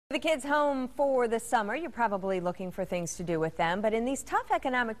kids home for the summer, you're probably looking for things to do with them, but in these tough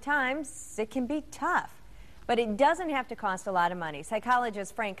economic times, it can be tough. But it doesn't have to cost a lot of money.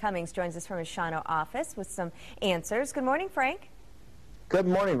 Psychologist Frank Cummings joins us from his Shawano office with some answers. Good morning, Frank. Good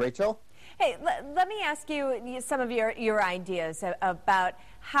morning, Rachel. Hey, let me ask you some of your ideas about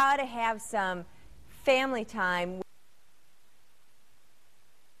how to have some family time.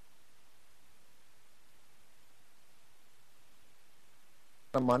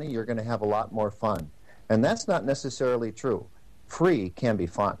 Money, you're going to have a lot more fun. And that's not necessarily true. Free can be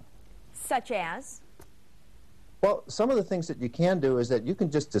fun. Such as? Well, some of the things that you can do is that you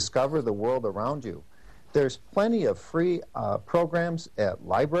can just discover the world around you. There's plenty of free programs at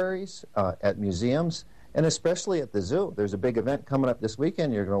libraries, at museums, and especially at the zoo. There's a big event coming up this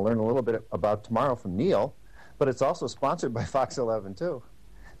weekend you're going to learn a little bit about tomorrow from Neil, but it's also sponsored by Fox 11 too.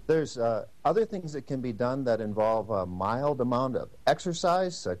 There's other things that can be done that involve a mild amount of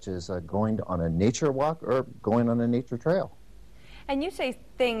exercise, such as going on a nature walk or going on a nature trail. And you say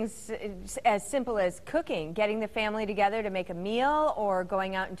things as simple as cooking, getting the family together to make a meal, or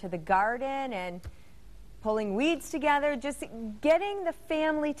going out into the garden and pulling weeds together. Just getting the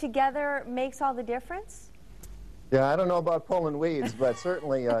family together makes all the difference? Yeah, I don't know about pulling weeds, but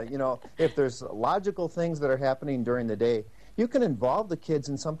certainly, you know, if there's logical things that are happening during the day, you can involve the kids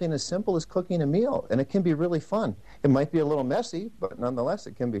in something as simple as cooking a meal, and it can be really fun. It might be a little messy, but nonetheless,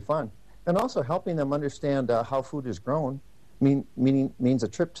 it can be fun. And also helping them understand how food is grown means a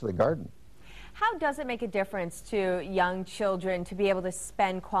trip to the garden. How does it make a difference to young children to be able to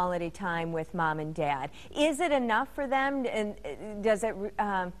spend quality time with mom and dad? Is it enough for them, and does it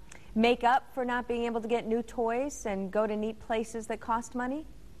make up for not being able to get new toys and go to neat places that cost money?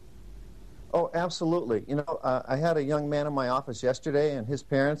 Oh, absolutely. You know, I had a young man in my office yesterday, and his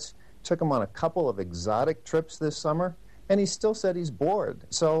parents took him on a couple of exotic trips this summer, and he still said he's bored.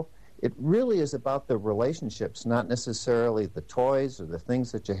 So it really is about the relationships, not necessarily the toys or the things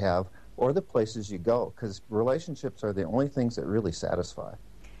that you have or the places you go, because relationships are the only things that really satisfy.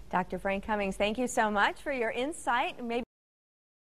 Dr. Frank Cummings, thank you so much for your insight. Maybe